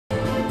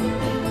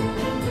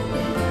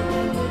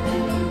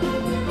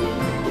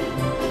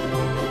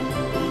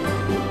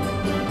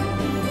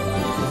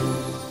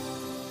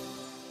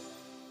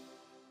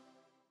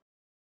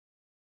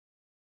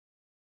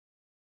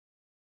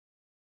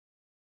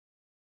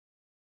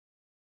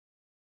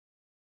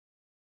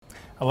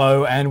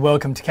Hello and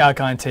welcome to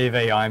Kalkine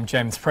TV. I'm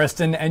James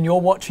Preston and you're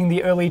watching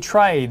The Early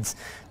Trades,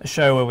 a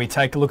show where we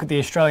take a look at the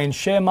Australian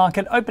share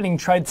market opening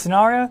trade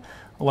scenario,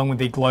 along with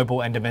the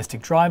global and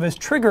domestic drivers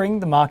triggering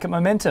the market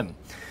momentum.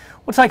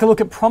 We'll take a look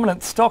at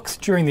prominent stocks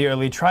during the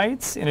early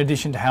trades, in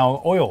addition to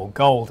how oil,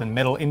 gold and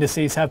metal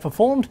indices have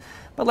performed.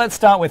 But let's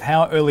start with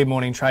how early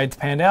morning trades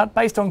panned out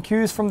based on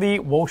cues from the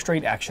Wall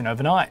Street action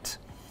overnight.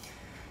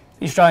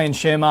 The Australian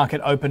share market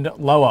opened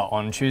lower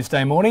on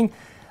Tuesday morning.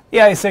 The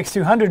ASX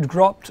 200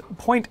 dropped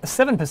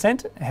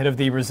 0.7% ahead of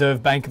the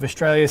Reserve Bank of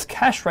Australia's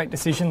cash rate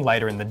decision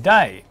later in the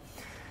day.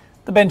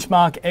 The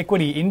benchmark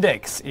equity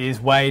index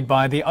is weighed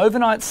by the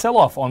overnight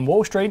sell-off on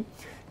Wall Street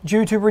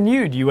due to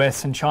renewed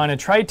US and China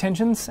trade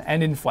tensions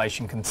and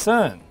inflation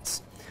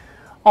concerns.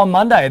 On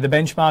Monday, the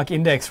benchmark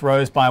index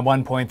rose by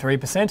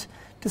 1.3%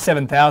 to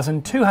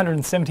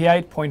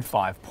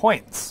 7,278.5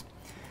 points.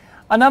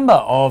 A number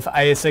of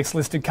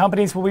ASX-listed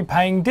companies will be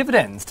paying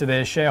dividends to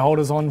their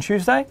shareholders on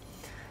Tuesday.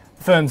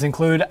 Firms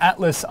include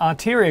Atlas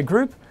Arteria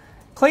Group,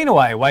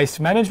 Cleanaway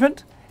Waste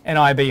Management,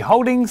 NIB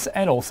Holdings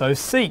and also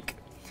Seek.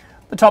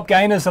 The top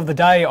gainers of the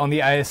day on the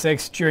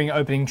ASX during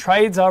opening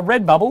trades are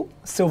Redbubble,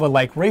 Silver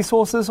Lake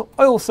Resources,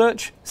 Oil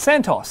Search,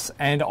 Santos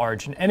and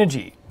Origin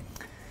Energy.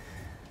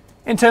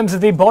 In terms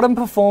of the bottom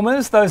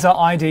performers, those are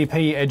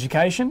IDP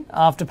Education,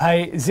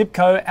 Afterpay,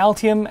 Zipco,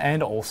 Altium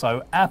and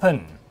also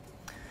Appen.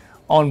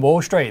 On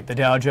Wall Street, the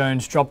Dow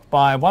Jones dropped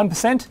by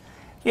 1%,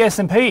 the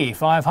S&P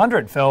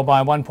 500 fell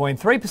by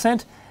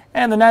 1.3%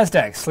 and the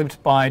Nasdaq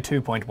slipped by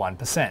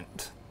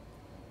 2.1%.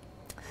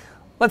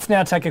 Let's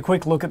now take a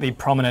quick look at the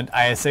prominent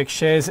ASX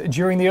shares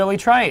during the early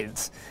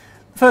trades.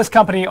 The first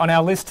company on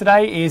our list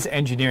today is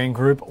engineering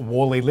group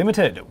Worley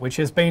Limited, which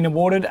has been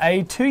awarded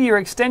a 2-year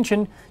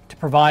extension to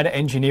provide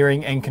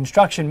engineering and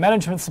construction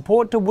management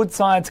support to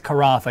Woodside's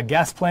Karratha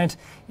gas plant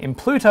in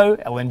Pluto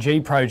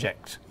LNG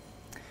project.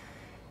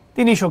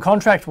 The initial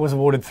contract was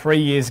awarded 3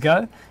 years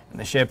ago, and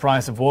the share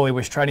price of Worley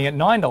was trading at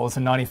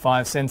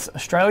 $9.95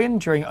 Australian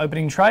during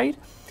opening trade.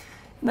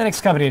 And the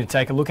next company to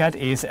take a look at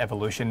is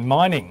Evolution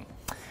Mining.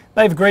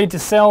 They've agreed to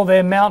sell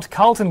their Mount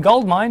Carlton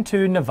gold mine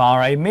to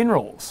Navare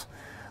Minerals.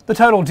 The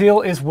total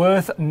deal is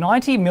worth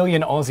 90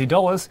 million Aussie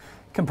dollars,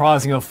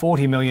 comprising of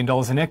 $40 million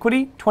in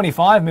equity,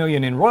 25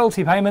 million in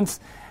royalty payments,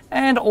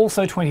 and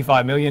also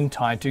 25 million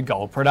tied to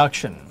gold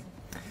production.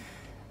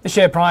 The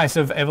share price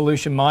of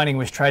Evolution Mining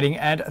was trading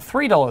at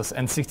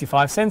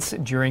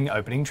 $3.65 during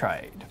opening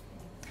trade.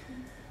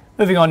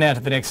 Moving on now to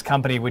the next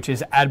company, which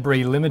is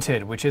Adbri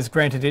Limited, which has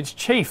granted its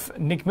chief,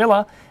 Nick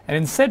Miller, an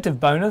incentive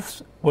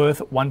bonus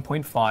worth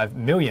 1.5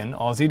 million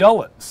Aussie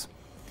dollars.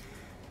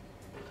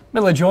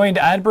 Miller joined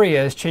Adbri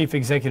as Chief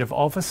Executive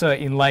Officer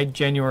in late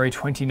January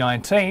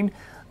 2019.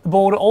 The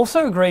board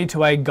also agreed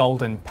to a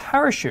golden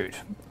parachute,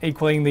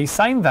 equaling the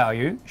same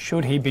value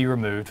should he be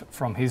removed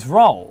from his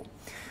role.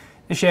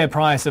 The share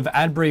price of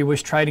Adbri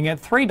was trading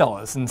at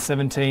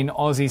 $3.17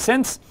 Aussie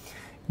cents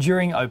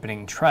during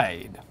opening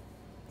trade.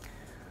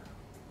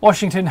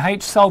 Washington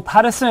H.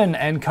 Pattinson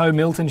and Co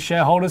Milton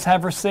shareholders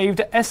have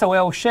received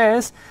SOL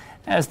shares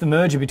as the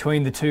merger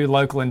between the two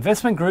local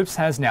investment groups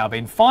has now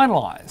been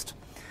finalised.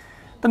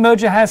 The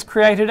merger has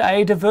created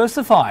a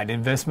diversified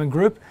investment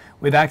group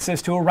with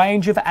access to a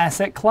range of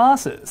asset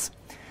classes.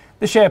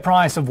 The share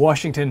price of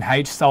Washington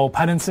H.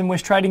 Pattinson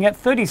was trading at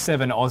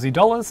 37 Aussie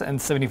dollars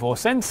and 74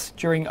 cents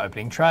during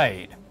opening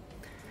trade.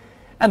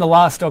 And the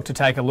last stock to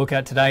take a look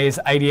at today is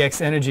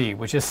ADX Energy,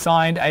 which has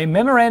signed a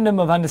Memorandum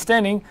of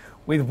Understanding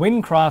with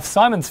Windcraft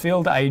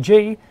Simonsfield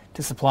AG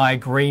to supply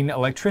green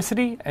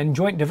electricity and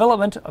joint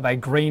development of a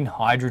green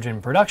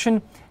hydrogen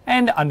production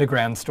and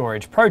underground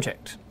storage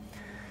project.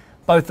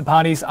 Both the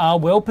parties are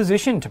well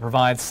positioned to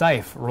provide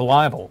safe,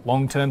 reliable,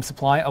 long-term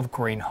supply of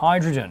green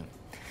hydrogen.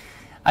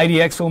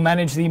 ADX will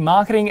manage the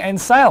marketing and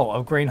sale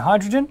of green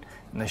hydrogen,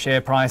 and the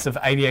share price of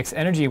ADX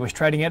Energy was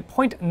trading at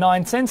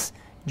 0.9 cents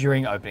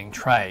during opening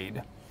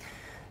trade.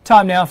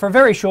 Time now for a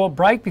very short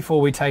break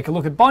before we take a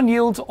look at bond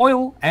yields,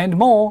 oil and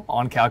more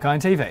on Kalkine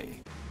TV.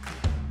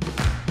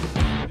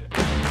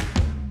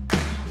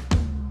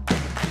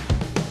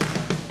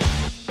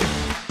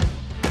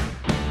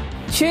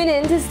 Tune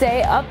in to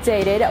stay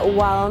updated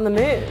while on the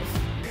move.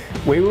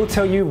 We will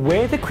tell you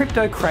where the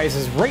crypto craze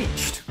has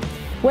reached,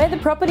 where the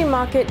property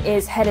market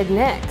is headed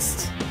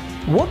next,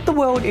 what the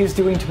world is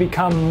doing to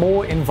become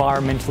more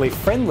environmentally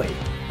friendly,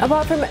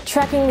 apart from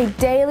tracking the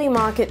daily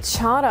market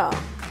charter.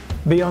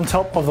 Be on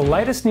top of the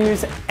latest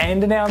news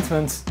and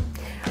announcements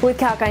with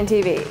Kalkine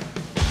TV.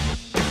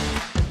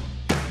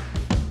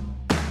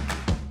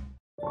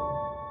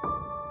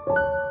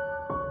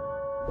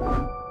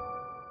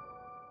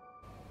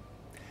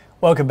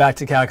 Welcome back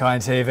to Kalkine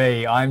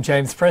TV. I'm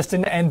James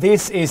Preston and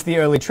this is The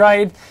Early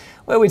Trade,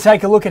 where we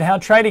take a look at how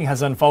trading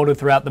has unfolded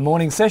throughout the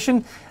morning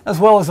session, as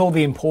well as all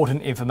the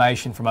important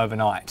information from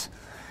overnight.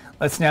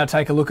 Let's now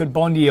take a look at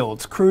bond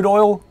yields, crude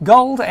oil,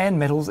 gold and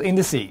metals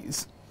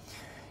indices.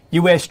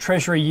 US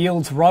Treasury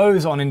yields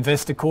rose on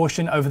investor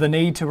caution over the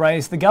need to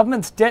raise the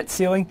government's debt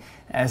ceiling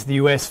as the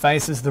US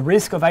faces the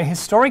risk of a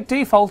historic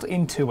default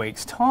in 2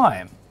 weeks'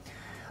 time.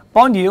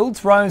 Bond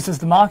yields rose as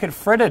the market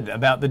fretted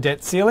about the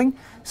debt ceiling,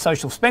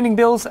 social spending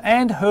bills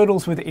and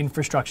hurdles with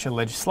infrastructure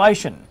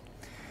legislation.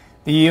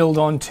 The yield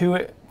on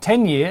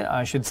 10-year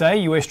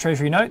US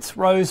Treasury notes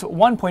rose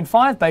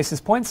 1.5 basis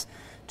points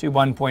to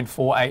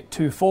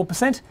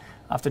 1.4824%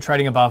 after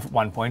trading above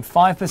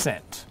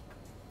 1.5%.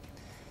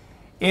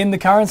 In the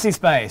currency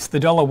space, the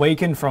dollar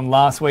weakened from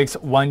last week's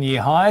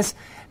one-year highs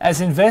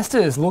as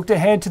investors looked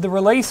ahead to the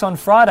release on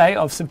Friday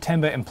of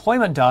September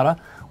employment data,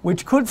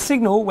 which could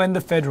signal when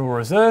the Federal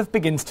Reserve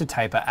begins to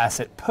taper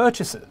asset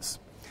purchases.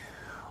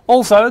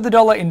 Also, the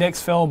dollar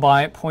index fell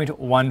by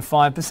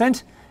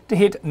 0.15% to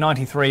hit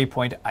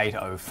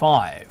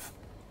 93.805.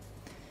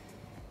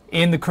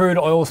 In the crude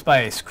oil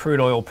space, crude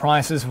oil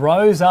prices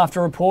rose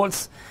after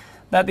reports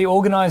that the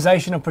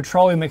Organisation of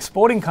Petroleum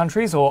Exporting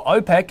Countries, or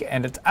OPEC,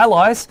 and its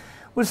allies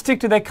would stick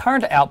to their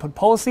current output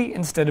policy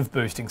instead of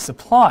boosting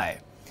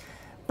supply.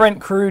 Brent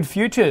crude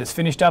futures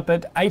finished up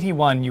at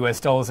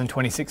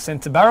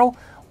 $81.26 a barrel,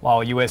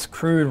 while US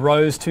crude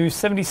rose to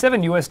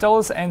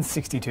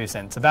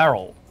 $77.62 a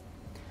barrel.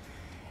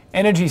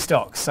 Energy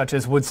stocks such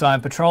as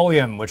Woodside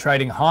Petroleum were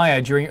trading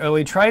higher during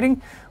early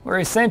trading,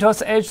 whereas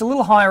Santos edged a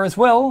little higher as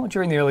well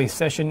during the early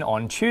session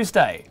on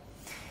Tuesday.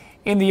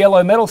 In the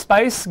yellow metal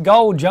space,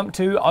 gold jumped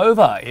to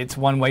over its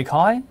one-week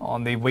high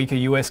on the weaker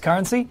US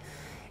currency.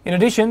 In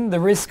addition, the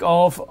risk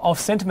of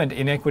off-sentiment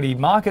in equity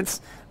markets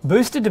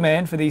boosted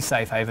demand for the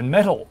safe haven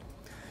metal.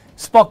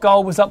 Spot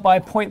gold was up by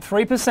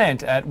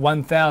 0.3% at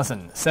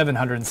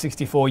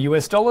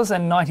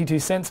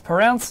 $1,764.92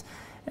 per ounce,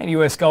 and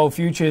US gold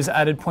futures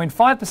added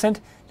 0.5%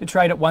 to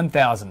trade at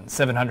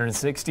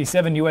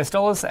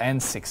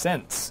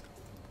 $1,767.06.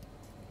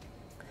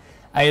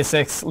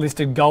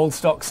 ASX-listed gold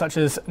stocks such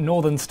as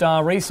Northern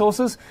Star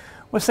Resources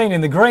were seen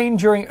in the green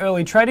during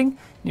early trading.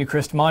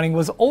 Newcrest Mining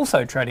was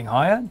also trading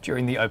higher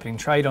during the opening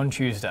trade on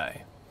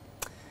Tuesday.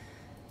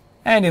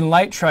 And in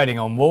late trading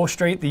on Wall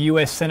Street, the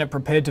US Senate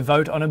prepared to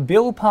vote on a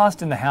bill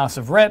passed in the House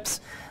of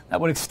Reps that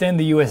would extend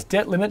the US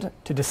debt limit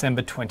to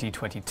December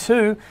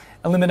 2022,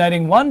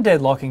 eliminating one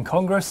deadlock in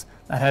Congress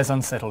that has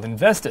unsettled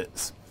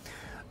investors.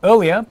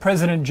 Earlier,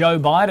 President Joe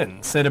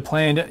Biden said a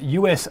planned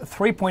US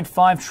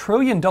 $3.5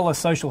 trillion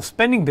social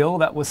spending bill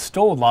that was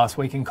stalled last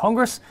week in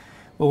Congress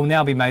will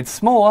now be made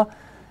smaller,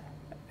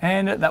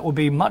 and that will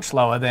be much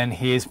lower than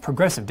his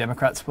progressive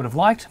Democrats would have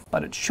liked,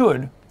 but it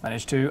should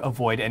manage to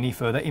avoid any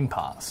further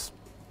impasse.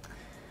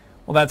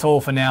 Well, that's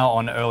all for now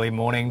on Early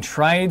Morning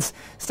Trades.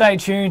 Stay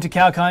tuned to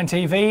Kalkine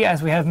TV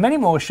as we have many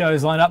more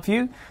shows lined up for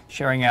you,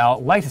 sharing our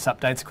latest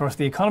updates across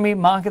the economy,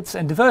 markets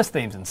and diverse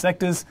themes and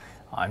sectors.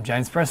 I'm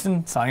James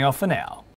Preston, signing off for now.